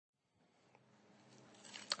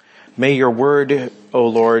May your word, O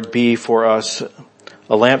Lord, be for us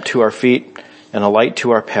a lamp to our feet and a light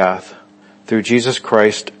to our path. Through Jesus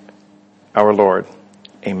Christ, our Lord.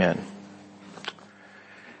 Amen.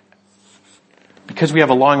 Because we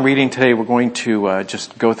have a long reading today, we're going to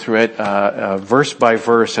just go through it verse by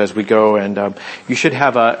verse as we go. And you should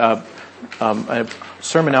have a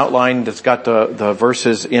sermon outline that's got the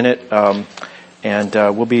verses in it. And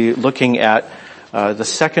we'll be looking at the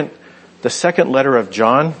second letter of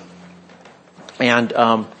John. And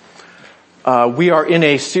we are in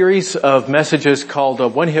a series of messages called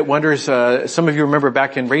One-Hit Wonders. Some of you remember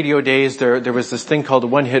back in radio days, there was this thing called the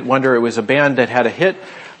One-Hit Wonder. It was a band that had a hit,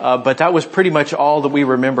 but that was pretty much all that we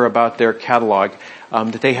remember about their catalog.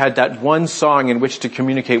 That they had that one song in which to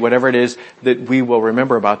communicate whatever it is that we will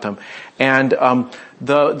remember about them. And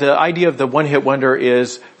the idea of the One-Hit Wonder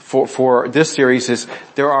is for this series is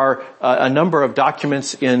there are a number of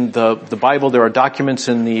documents in the Bible. There are documents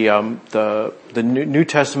in the New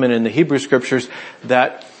Testament and the Hebrew Scriptures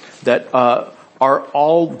that are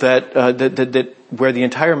all that where the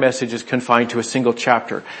entire message is confined to a single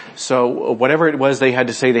chapter. So whatever it was they had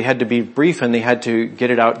to say, they had to be brief and they had to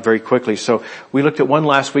get it out very quickly. So we looked at one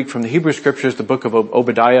last week from the Hebrew Scriptures, the book of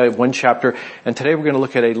Obadiah, one chapter, and today we're going to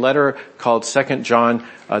look at a letter called 2 John,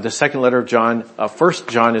 the second letter of John. 1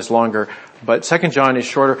 John is longer, but 2 John is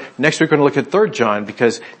shorter. Next we're going to look at 3 John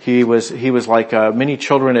because he was like many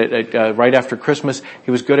children at right after Christmas.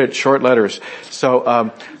 He was good at short letters.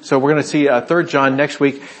 So we're going to see 3 John next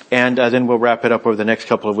week, and then we'll wrap it up over the next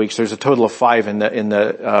couple of weeks. There's a total of 5 in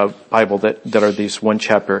the Bible that are these one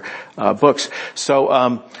chapter books.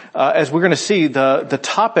 So as we're going to see, the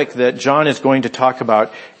topic that John is going to talk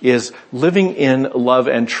about is living in love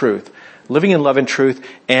and truth. Living in love and truth,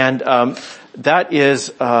 and that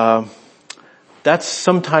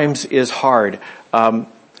sometimes is hard.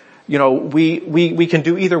 We can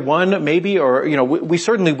do either one maybe, or, we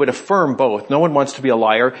certainly would affirm both. No one wants to be a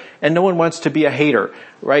liar and no one wants to be a hater,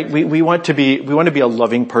 right? We want to be a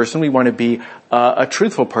loving person. We want to be a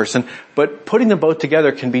truthful person, but putting them both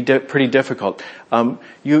together can be pretty difficult.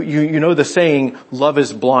 You know the saying, love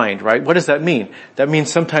is blind, right? What does that mean? That means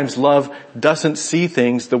sometimes love doesn't see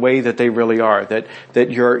things the way that they really are. That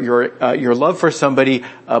your love for somebody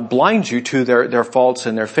blinds you to their faults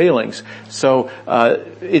and their failings. So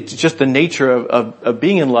it's just the nature of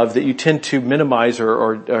being in love that you tend to minimize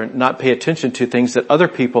or not pay attention to things that other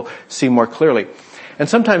people see more clearly. And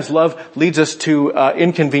sometimes love leads us to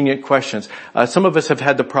inconvenient questions. Some of us have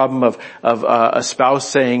had the problem of a spouse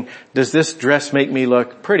saying, does this dress make me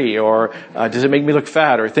look pretty, or does it make me look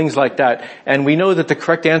fat, or things like that. And we know that the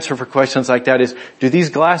correct answer for questions like that is, do these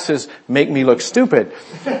glasses make me look stupid?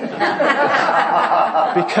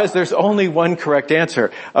 Because there's only one correct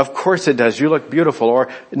answer. Of course it does. You look beautiful. Or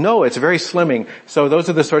no, it's very slimming. So those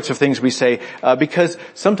are the sorts of things we say, because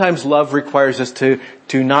sometimes love requires us to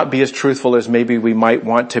not be as truthful as maybe we might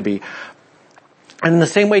want to be. And in the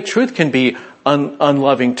same way, truth can be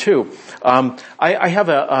unloving too. I have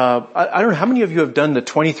I don't know how many of you have done the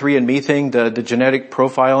 23andMe thing, the genetic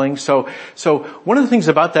profiling. So one of the things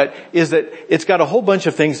about that is that it's got a whole bunch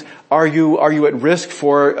of things. Are you at risk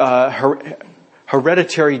for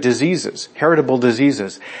hereditary diseases, heritable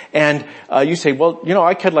diseases? And you say, well,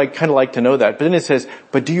 I kind of like to know that. But then it says,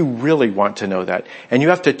 but do you really want to know that? And you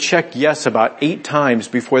have to check yes about 8 times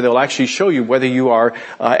before they'll actually show you whether you are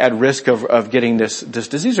at risk of getting this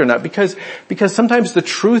disease or not. Because sometimes the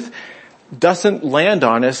truth doesn't land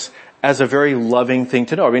on us as a very loving thing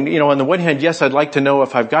to know. I mean, on the one hand, yes, I'd like to know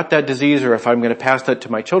if I've got that disease or if I'm going to pass that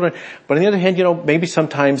to my children. But on the other hand, maybe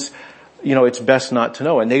sometimes it's best not to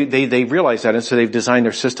know. And they realize that, and so they've designed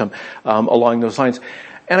their system along those lines.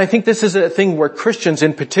 And I think this is a thing where Christians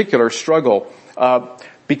in particular struggle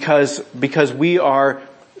because we are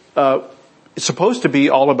supposed to be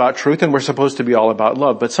all about truth and we're supposed to be all about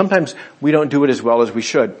love. But sometimes we don't do it as well as we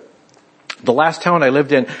should. The last town I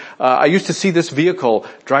lived in, I used to see this vehicle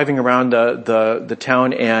driving around the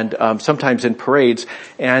town, and sometimes in parades.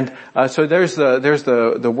 And so there's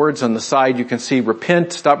the words on the side. You can see,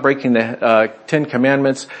 repent, stop breaking the 10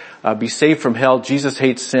 commandments, be saved from hell, Jesus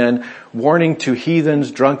hates sin, warning to heathens,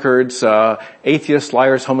 drunkards, atheists,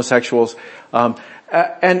 liars, homosexuals,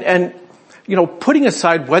 and putting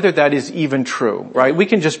aside whether that is even true, right? We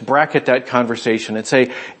can just bracket that conversation and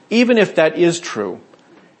say, even if that is true,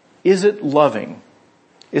 is it loving?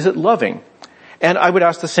 Is it loving? And I would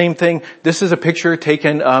ask the same thing. This is a picture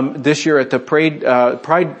taken this year at the Pride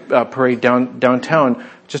Parade downtown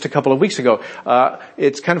just a couple of weeks ago.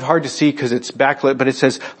 It's kind of hard to see because it's backlit, but it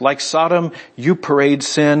says, like Sodom, you parade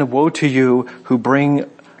sin. Woe to you who bring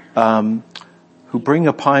who bring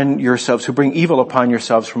evil upon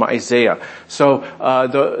yourselves, from Isaiah. So,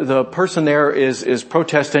 the person there is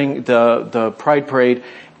protesting the Pride Parade.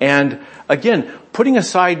 And again, putting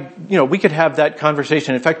aside, we could have that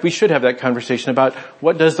conversation. In fact, we should have that conversation about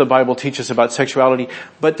what does the Bible teach us about sexuality.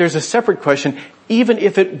 But there's a separate question. Even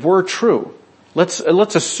if it were true, let's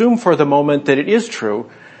assume for the moment that it is true,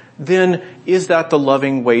 then is that the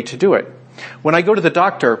loving way to do it? When I go to the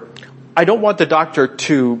doctor, I don't want the doctor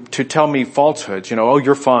to tell me falsehoods, oh,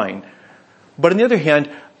 you're fine. But on the other hand,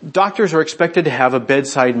 doctors are expected to have a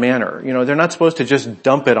bedside manner. They're not supposed to just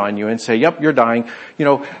dump it on you and say, yep, you're dying.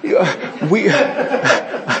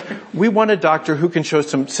 We want a doctor who can show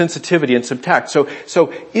some sensitivity and some tact. So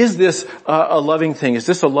is this a loving thing? Is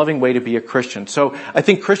this a loving way to be a Christian? So I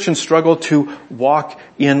think Christians struggle to walk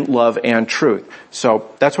in love and truth. So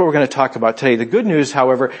that's what we're going to talk about today. The good news,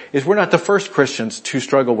 however, is we're not the first Christians to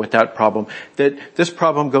struggle with that problem. That this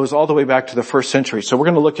problem goes all the way back to the first century. So we're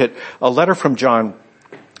going to look at a letter from John.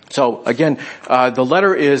 So again, the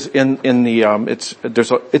letter is in the,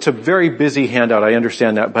 it's a very busy handout, I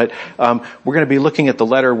understand that, but, we're gonna be looking at the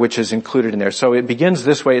letter which is included in there. So it begins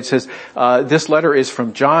this way, it says, this letter is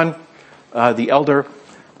from John, the elder.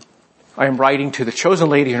 I am writing to the chosen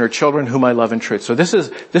lady and her children whom I love in truth. So this is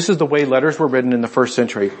the way letters were written in the first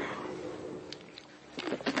century.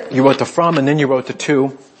 You wrote the from and then you wrote the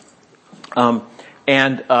to.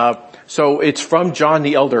 So it's from John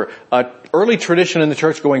the elder. Early tradition in the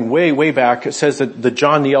church going way, way back, it says that the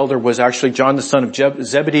John the elder was actually John the son of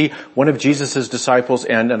Zebedee, one of Jesus' disciples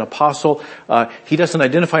and an apostle. He doesn't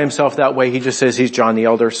identify himself that way. He just says he's John the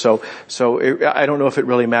elder. So I don't know if it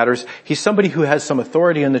really matters. He's somebody who has some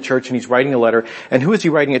authority in the church and he's writing a letter. And who is he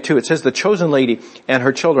writing it to? It says the chosen lady and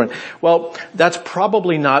her children. Well, that's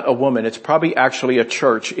probably not a woman. It's probably actually a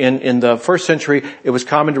church. In the first century, it was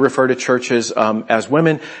common to refer to churches, as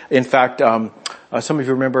women. In fact, some of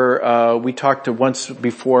you remember, we talked once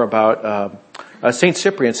before about, Saint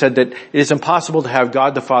Cyprian said that it is impossible to have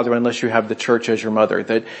God the Father unless you have the church as your mother.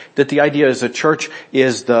 That the idea is the church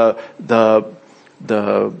is the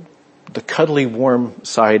cuddly, warm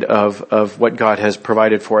side of what God has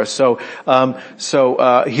provided for us. So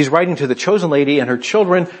he's writing to the chosen lady and her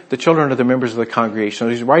children. The children are the members of the congregation. So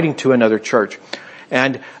he's writing to another church.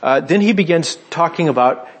 And then he begins talking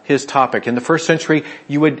about his topic. In the first century,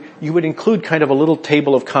 you would include kind of a little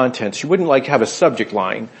table of contents. You wouldn't have a subject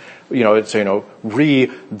line. It's,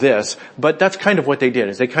 re this. But that's kind of what they did,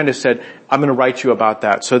 is they kind of said, I'm going to write you about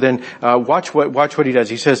that. So then, watch what he does.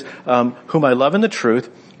 He says, whom I love in the truth,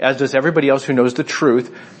 as does everybody else who knows the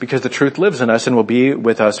truth, because the truth lives in us and will be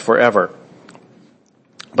with us forever.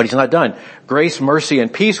 But he's not done. Grace, mercy,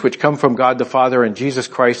 and peace, which come from God the Father and Jesus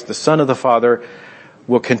Christ, the Son of the Father,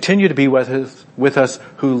 will continue to be with us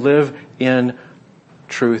who live in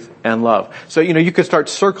truth and love. So, you could start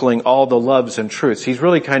circling all the loves and truths. He's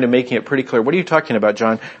really kind of making it pretty clear. What are you talking about,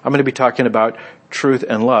 John? I'm going to be talking about truth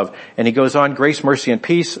and love. And he goes on, grace, mercy, and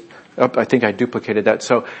peace. Oh, I think I duplicated that.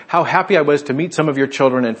 So, how happy I was to meet some of your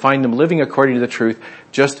children and find them living according to the truth,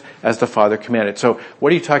 just as the Father commanded. So,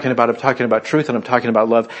 what are you talking about? I'm talking about truth and I'm talking about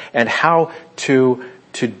love and how to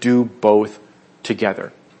do both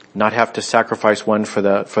together. Not have to sacrifice one for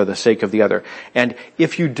the sake of the other. And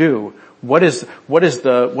if you do, what is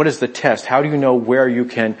the test? How do you know where you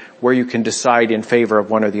can decide in favor of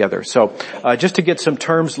one or the other? So, just to get some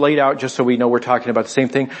terms laid out, just so we know we're talking about the same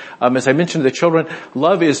thing. As I mentioned to the children,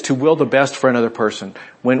 love is to will the best for another person.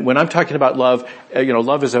 When I'm talking about love,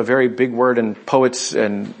 love is a very big word, and poets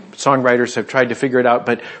and songwriters have tried to figure it out.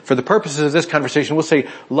 But for the purposes of this conversation, we'll say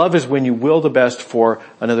love is when you will the best for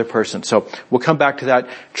another person. So we'll come back to that.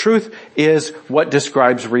 Truth is what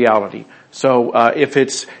describes reality. So if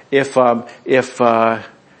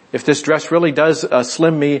this dress really does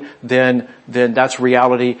slim me, then that's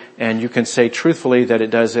reality, and you can say truthfully that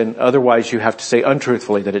it does, and otherwise you have to say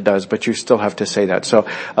untruthfully that it does, but you still have to say that. So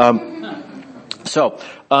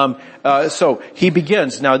he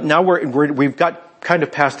begins. Now we've got kind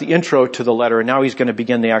of past the intro to the letter, and now he's going to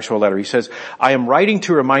begin the actual letter. He says, I am writing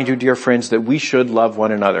to remind you, dear friends, that we should love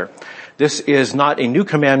one another. This is not a new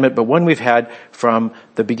commandment, but one we've had from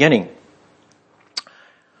the beginning.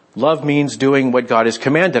 Love means doing what God has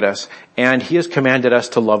commanded us, and He has commanded us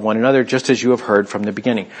to love one another, just as you have heard from the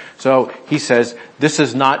beginning. So he says, this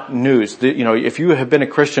is not news. If you have been a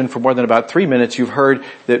Christian for more than about 3 minutes, you've heard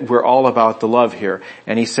that we're all about the love here.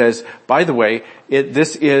 And he says, by the way,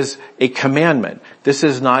 this is a commandment. This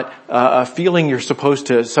is not a feeling you're supposed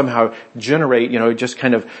to somehow generate, just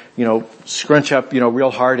kind of, scrunch up,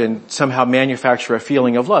 real hard and somehow manufacture a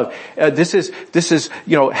feeling of love. This is,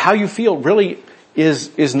 how you feel really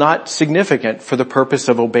is not significant for the purpose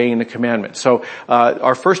of obeying the commandment. So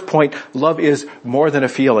our first point, love is more than a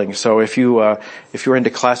feeling. So if you're into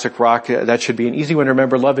classic rock, that should be an easy one to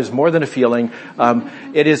remember. Love is more than a feeling.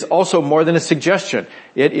 It is also more than a suggestion.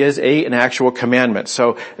 It is an actual commandment.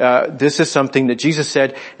 So this is something that Jesus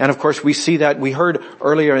said, and of course we see that. We heard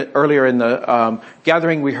earlier in the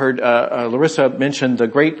gathering, we heard Larissa mention the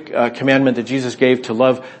great commandment that Jesus gave to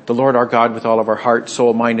love the Lord our God with all of our heart,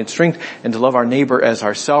 soul, mind, and strength, and to love our neighbor as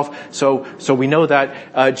ourself. So we know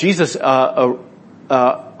that Jesus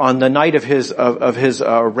on the night of his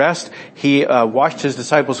arrest, he washed his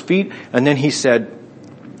disciples' feet, and then he said,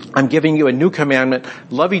 I'm giving you a new commandment.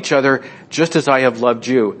 Love each other just as I have loved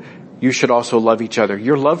you. You should also love each other.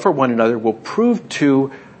 Your love for one another will prove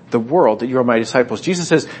to the world that you are my disciples. Jesus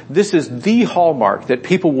says this is the hallmark that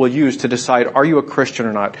people will use to decide, are you a Christian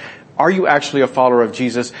or not? Are you actually a follower of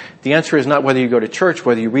Jesus? The answer is not whether you go to church,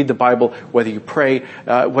 whether you read the Bible, whether you pray,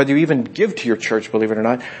 whether you even give to your church, believe it or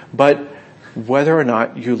not, but whether or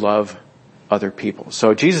not you love other people.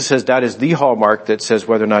 So Jesus says that is the hallmark that says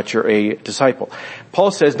whether or not you're a disciple.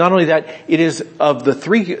 Paul says not only that, it is of the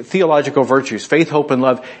three theological virtues, faith, hope, and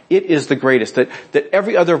love, it is the greatest. That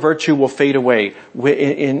every other virtue will fade away.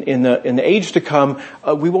 In the age to come,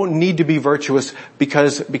 we won't need to be virtuous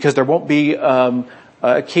because there won't be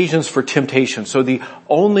occasions for temptation. So the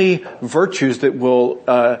only virtues that will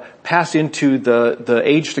pass into the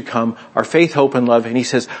age to come are faith, hope, and love. And he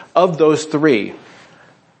says of those three,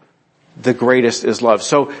 the greatest is love.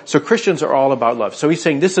 So Christians are all about love. So he's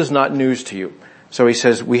saying this is not news to you. So he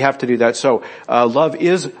says we have to do that. So love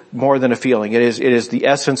is more than a feeling. It is the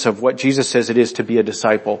essence of what Jesus says it is to be a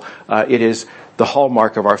disciple. It is the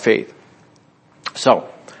hallmark of our faith. So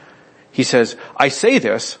he says, I say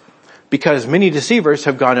this because many deceivers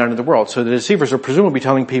have gone out into the world. So the deceivers are presumably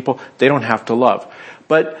telling people they don't have to love.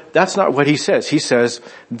 But that's not what he says. He says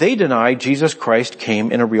they deny Jesus Christ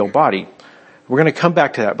came in a real body. We're going to come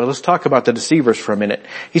back to that, but let's talk about the deceivers for a minute.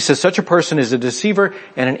 He says such a person is a deceiver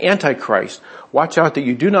and an antichrist. Watch out that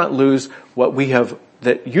you do not lose what we have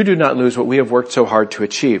worked so hard to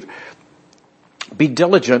achieve. Be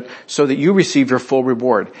diligent so that you receive your full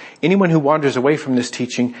reward. Anyone who wanders away from this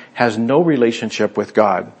teaching has no relationship with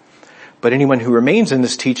God. But anyone who remains in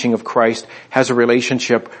this teaching of Christ has a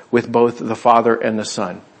relationship with both the Father and the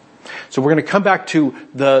Son. So we're going to come back to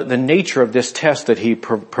the nature of this test that he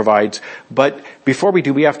provides. But before we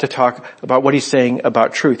do, we have to talk about what he's saying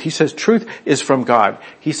about truth. He says truth is from God.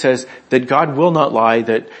 He says that God will not lie,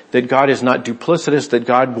 that God is not duplicitous, that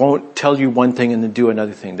God won't tell you one thing and then do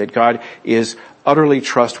another thing, that God is utterly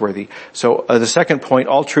trustworthy. So the second point,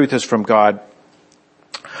 all truth is from God.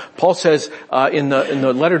 Paul says in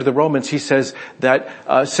the letter to the Romans, he says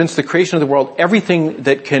that since the creation of the world, everything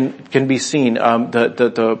that can be seen,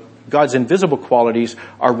 the God's invisible qualities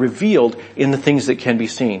are revealed in the things that can be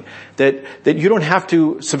seen. That you don't have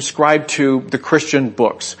to subscribe to the Christian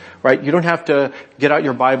books, right? You don't have to get out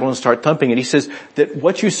your Bible and start thumping it. He says that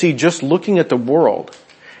what you see just looking at the world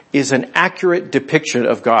is an accurate depiction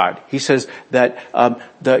of God. He says that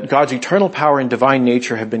God's eternal power and divine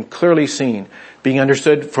nature have been clearly seen, being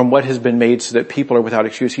understood from what has been made so that people are without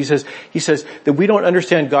excuse. He says that we don't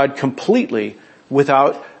understand God completely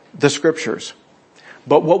without the Scriptures.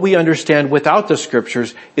 But what we understand without the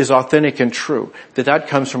Scriptures is authentic and true, that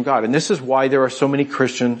comes from God. And this is why there are so many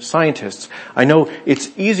Christian scientists. I know it's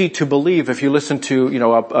easy to believe if you listen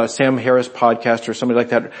to, a Sam Harris podcast or somebody like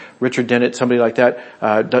that, Richard Dennett, somebody like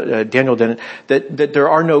that, Daniel Dennett, that there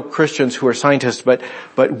are no Christians who are scientists, but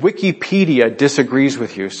Wikipedia disagrees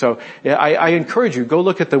with you. So I encourage you, go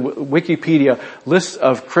look at the Wikipedia list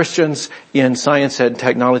of Christians in science and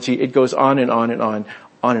technology. It goes on and on and on.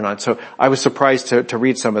 On and on. So I was surprised to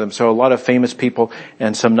read some of them. So a lot of famous people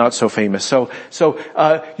and some not so famous. So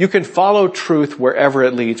you can follow truth wherever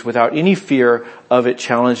it leads without any fear of it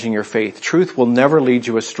challenging your faith. Truth will never lead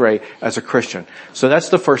you astray as a Christian. So that's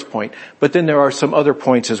the first point. But then there are some other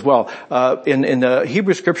points as well. In the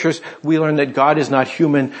Hebrew Scriptures, we learn that God is not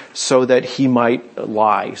human so that he might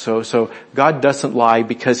lie. So God doesn't lie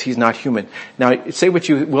because he's not human. Now, say what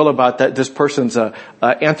you will about that. This person's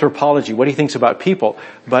anthropology, what he thinks about people.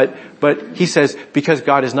 But he says because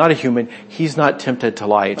God is not a human, he's not tempted to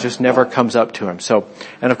lie. It just never comes up to him. So,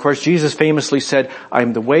 and of course, Jesus famously said, I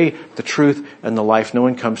am the way, the truth, and the life. No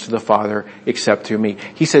one comes to the Father except through me.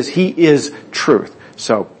 He says he is truth.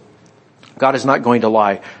 So, God is not going to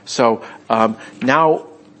lie. So, now,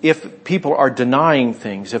 if people are denying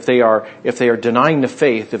things, if they are denying the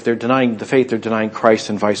faith, if they're denying the faith, they're denying Christ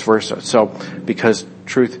and vice versa. So, because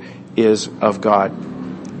truth is of God.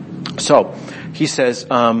 So, he says,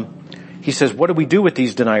 he says, what do we do with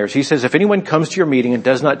these deniers? He says, if anyone comes to your meeting and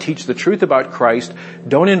does not teach the truth about Christ,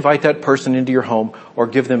 don't invite that person into your home or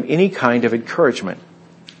give them any kind of encouragement.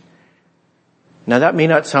 Now that may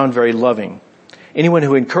not sound very loving. Anyone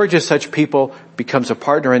who encourages such people becomes a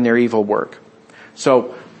partner in their evil work.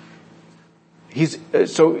 So he's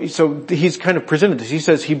kind of presented this. He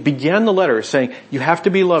says he began the letter saying, you have to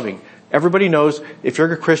be loving. Everybody knows if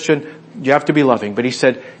you're a Christian, you have to be loving. But he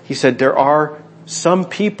said there are some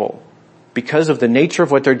people, because of the nature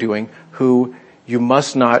of what they're doing, who you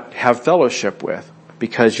must not have fellowship with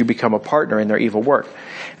because you become a partner in their evil work.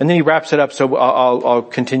 And then he wraps it up, so I'll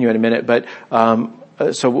continue in a minute, but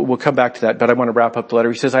so we'll come back to that, but I want to wrap up the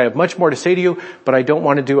letter. He says, I have much more to say to you, but I don't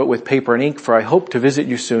want to do it with paper and ink, for I hope to visit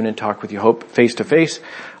you soon and talk with you face to face.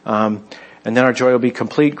 And then our joy will be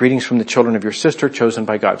complete. Greetings from the children of your sister, chosen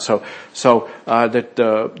by God. So that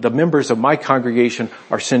the members of my congregation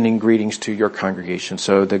are sending greetings to your congregation.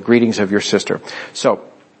 So the greetings of your sister. So,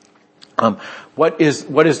 what is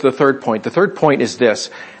the third point? The third point is this.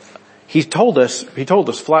 He told us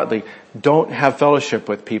flatly, don't have fellowship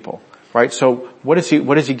with people. Right? So what is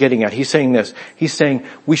he getting at? He's saying this. He's saying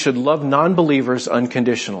we should love non-believers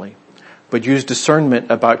unconditionally, but use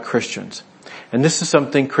discernment about Christians. And this is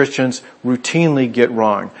something Christians routinely get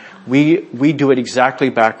wrong. We do it exactly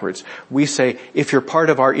backwards. We say, if you're part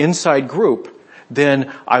of our inside group,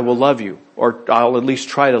 then I will love you, or I'll at least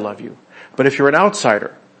try to love you. But if you're an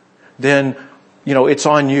outsider, then, it's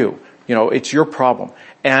on you. It's your problem.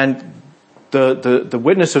 And the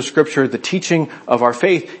witness of Scripture, the teaching of our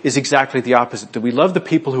faith is exactly the opposite. That we love the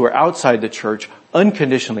people who are outside the church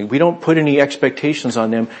unconditionally. We don't put any expectations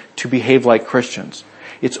on them to behave like Christians.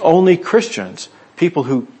 It's only Christians, people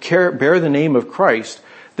who bear the name of Christ,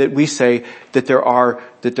 that we say that there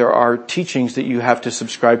are teachings that you have to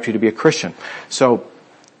subscribe to be a Christian. So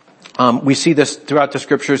we see this throughout the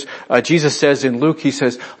Scriptures. Jesus says in Luke, he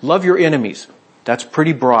says, love your enemies. That's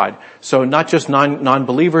pretty broad. So not just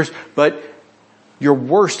non-believers, but your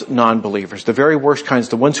worst non-believers, the very worst kinds,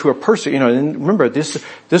 the ones who are persecuted. And remember, these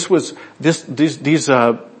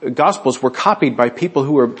Gospels were copied by people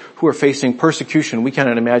who are facing persecution. We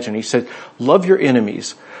cannot imagine. He said, love your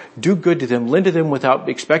enemies, do good to them, lend to them without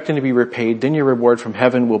expecting to be repaid. Then your reward from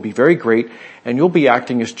heaven will be very great, and you'll be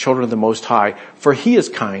acting as children of the Most High, for He is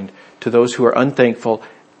kind to those who are unthankful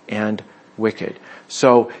and wicked.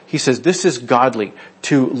 So he says this is godly,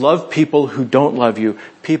 to love people who don't love you,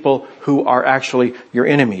 people who are actually your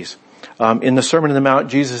enemies. In the Sermon on the Mount,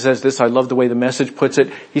 Jesus says this, I love the way the Message puts it.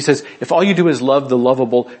 He says, if all you do is love the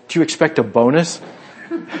lovable, do you expect a bonus?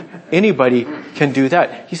 Anybody can do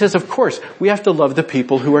that. He says, of course, we have to love the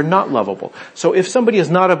people who are not lovable. So if somebody is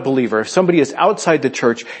not a believer, if somebody is outside the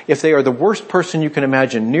church, if they are the worst person you can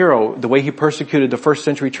imagine, Nero, the way he persecuted the first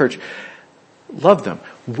century church, love them.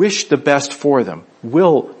 Wish the best for them.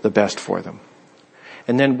 Will the best for them.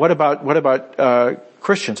 And then what about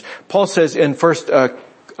Christians? Paul says in First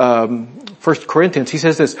Corinthians, he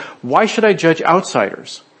says this, why should I judge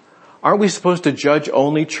outsiders? Aren't we supposed to judge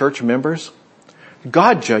only church members?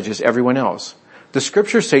 God judges everyone else. The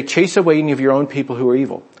Scriptures say, chase away any of your own people who are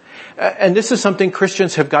evil. And this is something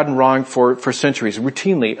Christians have gotten wrong for centuries,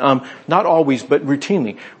 routinely. Not always, but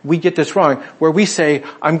routinely. We get this wrong, where we say,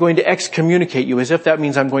 I'm going to excommunicate you, as if that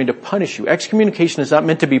means I'm going to punish you. Excommunication is not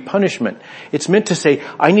meant to be punishment. It's meant to say,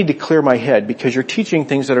 I need to clear my head because you're teaching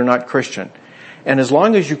things that are not Christian. And as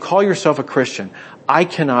long as you call yourself a Christian, I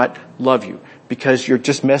cannot love you because you're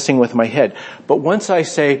just messing with my head. But once I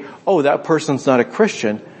say, oh, that person's not a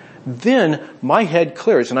Christian, then my head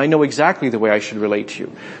clears and I know exactly the way I should relate to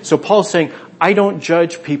you. So Paul's saying, I don't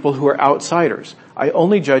judge people who are outsiders. I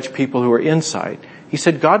only judge people who are inside. He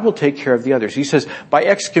said, God will take care of the others. He says, by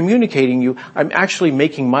excommunicating you, I'm actually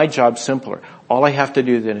making my job simpler. All I have to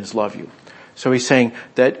do then is love you. So he's saying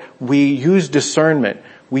that we use discernment.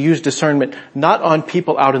 We use discernment not on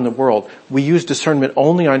people out in the world. We use discernment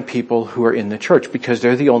only on people who are in the church because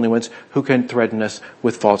they're the only ones who can threaten us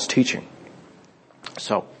with false teaching.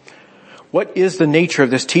 So, what is the nature of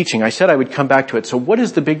this teaching? I said I would come back to it. So what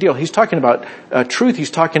is the big deal? He's talking about truth.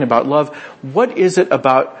 He's talking about love. What is it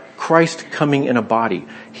about Christ coming in a body?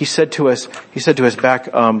 He said to us back,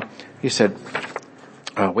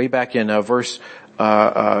 way back in verse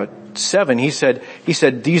 7, he said,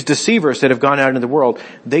 these deceivers that have gone out into the world,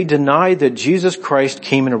 they deny that Jesus Christ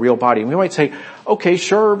came in a real body. And we might say, okay,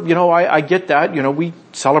 sure, I get that. We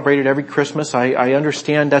celebrate it every Christmas. I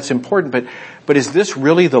understand that's important, but is this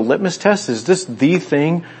really the litmus test? Is this the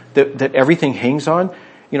thing that everything hangs on?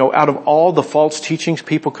 Out of all the false teachings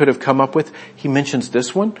people could have come up with, he mentions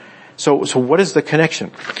this one. So what is the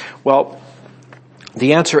connection? Well,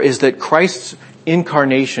 the answer is that Christ's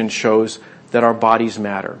incarnation shows that our bodies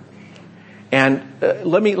matter. And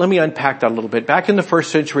let me unpack that a little bit. Back in the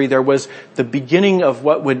first century, there was the beginning of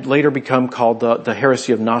what would later become called the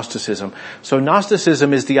heresy of Gnosticism. So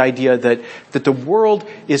Gnosticism is the idea that the world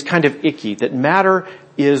is kind of icky, that matter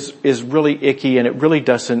is really icky and it really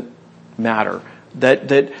doesn't matter.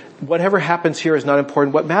 That whatever happens here is not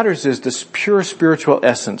important. What matters is this pure spiritual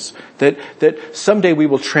essence. That someday we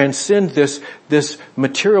will transcend this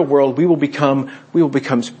material world. We will become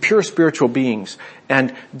pure spiritual beings.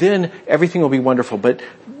 And then everything will be wonderful. But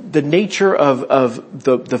the nature of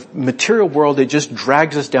the material world, it just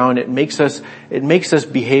drags us down. It makes us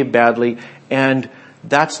behave badly. And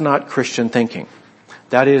that's not Christian thinking.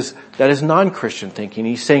 That is non-Christian thinking.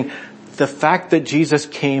 He's saying the fact that Jesus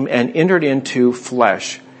came and entered into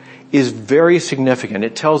flesh is very significant.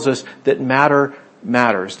 It tells us that matter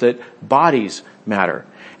matters, that bodies matter.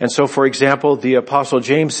 And so, for example, the Apostle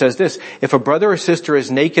James says this: if a brother or sister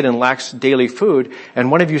is naked and lacks daily food,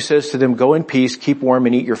 and one of you says to them, go in peace, keep warm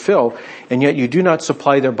and eat your fill, and yet you do not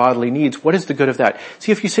supply their bodily needs, what is the good of that?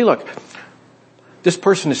 See, if you say, look, this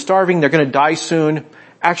person is starving, they're going to die soon,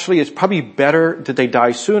 actually, it's probably better that they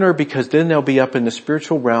die sooner because then they'll be up in the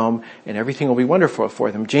spiritual realm and everything will be wonderful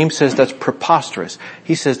for them. James says that's preposterous.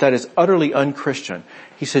 He says that is utterly unchristian.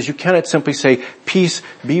 He says you cannot simply say, peace,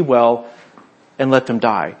 be well, and let them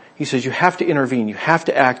die. He says you have to intervene. You have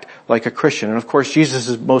to act like a Christian. And of course,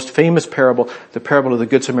 Jesus' most famous parable, the parable of the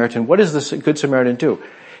Good Samaritan, what does the Good Samaritan do?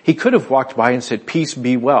 He could have walked by and said, peace,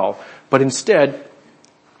 be well, but instead,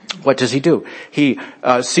 what does he do? He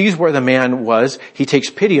sees where the man was. He takes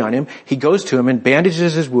pity on him. He goes to him and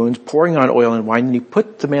bandages his wounds, pouring on oil and wine. And he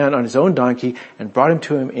put the man on his own donkey and brought him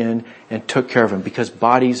to him in and took care of him, because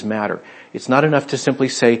bodies matter. It's not enough to simply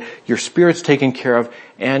say your spirit's taken care of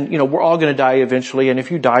and, we're all going to die eventually. And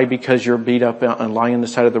if you die because you're beat up and lying on the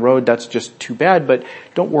side of the road, that's just too bad. But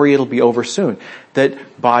don't worry, it'll be over soon.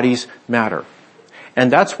 That bodies matter. And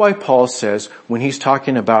that's why Paul says, when he's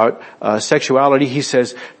talking about sexuality, he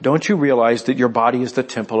says, don't you realize that your body is the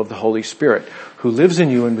temple of the Holy Spirit, who lives in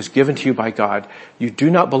you and was given to you by God? You do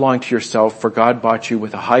not belong to yourself, for God bought you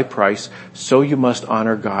with a high price, so you must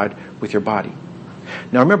honor God with your body.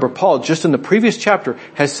 Now remember, Paul, just in the previous chapter,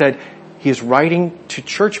 has said he is writing to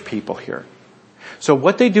church people here. So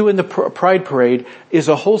what they do in the Pride Parade is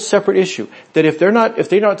a whole separate issue. That if they're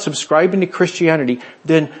not subscribing to Christianity,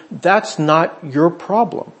 then that's not your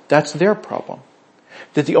problem. That's their problem.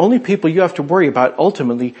 That the only people you have to worry about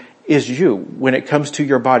ultimately is you when it comes to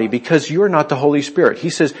your body, because you're not the Holy Spirit.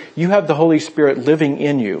 He says you have the Holy Spirit living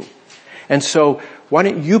in you. And so why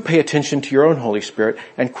don't you pay attention to your own Holy Spirit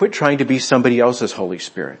and quit trying to be somebody else's Holy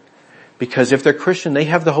Spirit? Because if they're Christian, they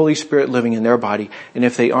have the Holy Spirit living in their body. And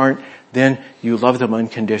if they aren't, then you love them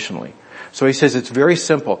unconditionally. So he says it's very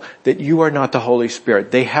simple, that you are not the Holy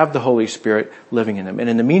Spirit. They have the Holy Spirit living in them. And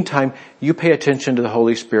in the meantime, you pay attention to the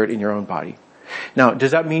Holy Spirit in your own body. Now,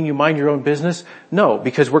 does that mean you mind your own business? No,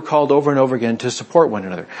 because we're called over and over again to support one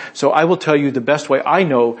another. So I will tell you the best way I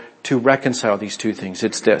know to reconcile these two things.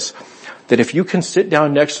 It's this, that if you can sit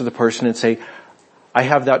down next to the person and say, I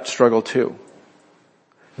have that struggle too,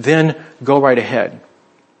 then go right ahead.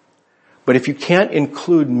 But if you can't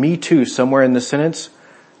include me too somewhere in the sentence,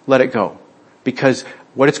 let it go. Because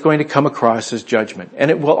what it's going to come across is judgment. And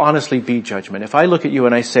it will honestly be judgment. If I look at you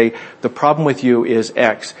and I say, the problem with you is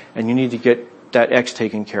X, and you need to get that X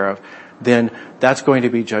taken care of, then that's going to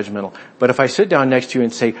be judgmental. But if I sit down next to you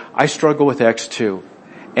and say, I struggle with X too,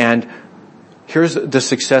 and here's the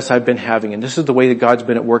success I've been having, and this is the way that God's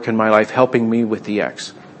been at work in my life, helping me with the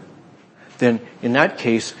X, then in that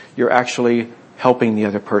case, you're actually helping the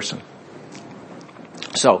other person.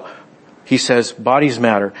 So, he says, bodies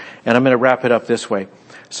matter, and I'm going to wrap it up this way.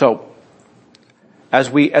 So, as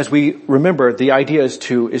we remember, the idea is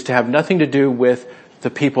to have nothing to do with the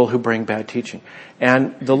people who bring bad teaching.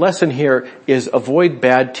 And the lesson here is avoid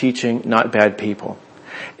bad teaching, not bad people.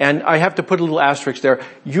 And I have to put a little asterisk there.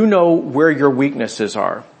 You know where your weaknesses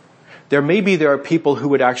are. There are people who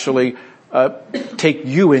would actually take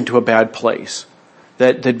you into a bad place.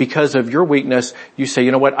 That because of your weakness, you say,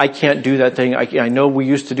 you know what, I can't do that thing. I know we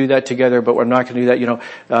used to do that together, but we're not going to do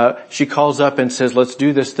that. She calls up and says, let's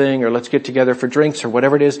do this thing, or let's get together for drinks, or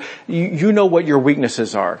whatever it is. You know what your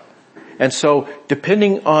weaknesses are. And so,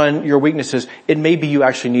 depending on your weaknesses, it may be you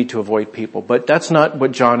actually need to avoid people. But that's not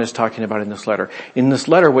what John is talking about in this letter. In this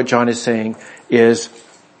letter, what John is saying is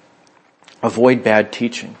avoid bad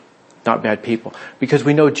teaching, not bad people. Because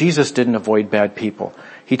we know Jesus didn't avoid bad people.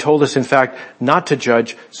 He told us, in fact, not to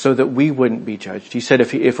judge so that we wouldn't be judged. He said,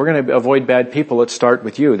 if we're going to avoid bad people, let's start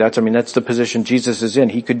with you. That's the position Jesus is in.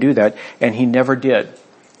 He could do that, and he never did.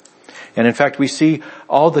 And in fact, we see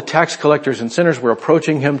all the tax collectors and sinners were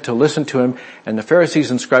approaching him to listen to him, and the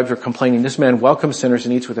Pharisees and scribes were complaining, this man welcomes sinners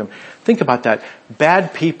and eats with them. Think about that.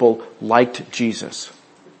 Bad people liked Jesus.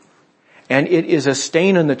 And it is a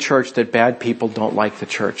stain in the church that bad people don't like the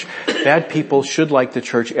church. Bad people should like the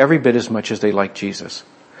church every bit as much as they like Jesus.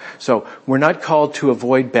 So we're not called to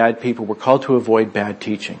avoid bad people. We're called to avoid bad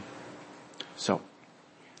teaching. So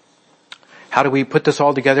how do we put this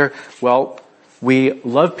all together? Well, we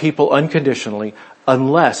love people unconditionally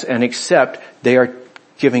unless and except they are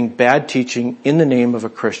giving bad teaching in the name of a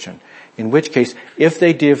Christian. In which case, if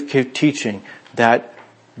they give teaching that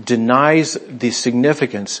denies the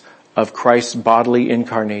significance of Christ's bodily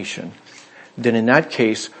incarnation, then in that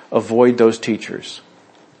case, avoid those teachers.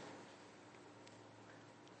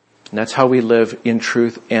 And that's how we live in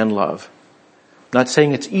truth and love. I'm not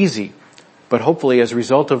saying it's easy, but hopefully as a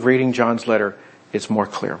result of reading John's letter, it's more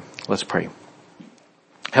clear. Let's pray.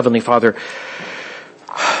 Heavenly Father,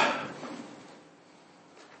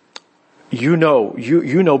 you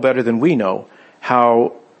know better than we know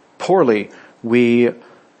how poorly we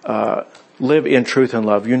live in truth and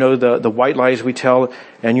love. You know the white lies we tell,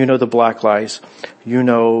 and you know the black lies. You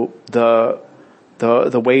know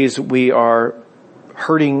the ways we are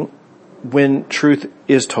hurting when truth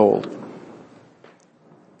is told.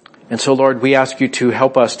 And so, Lord, we ask you to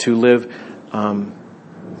help us to live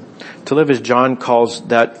as John calls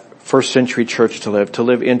that first century church to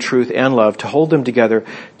live in truth and love, to hold them together,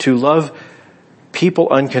 to love people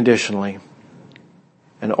unconditionally,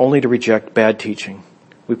 and only to reject bad teaching.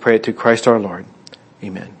 We pray it through Christ our Lord.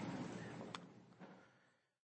 Amen.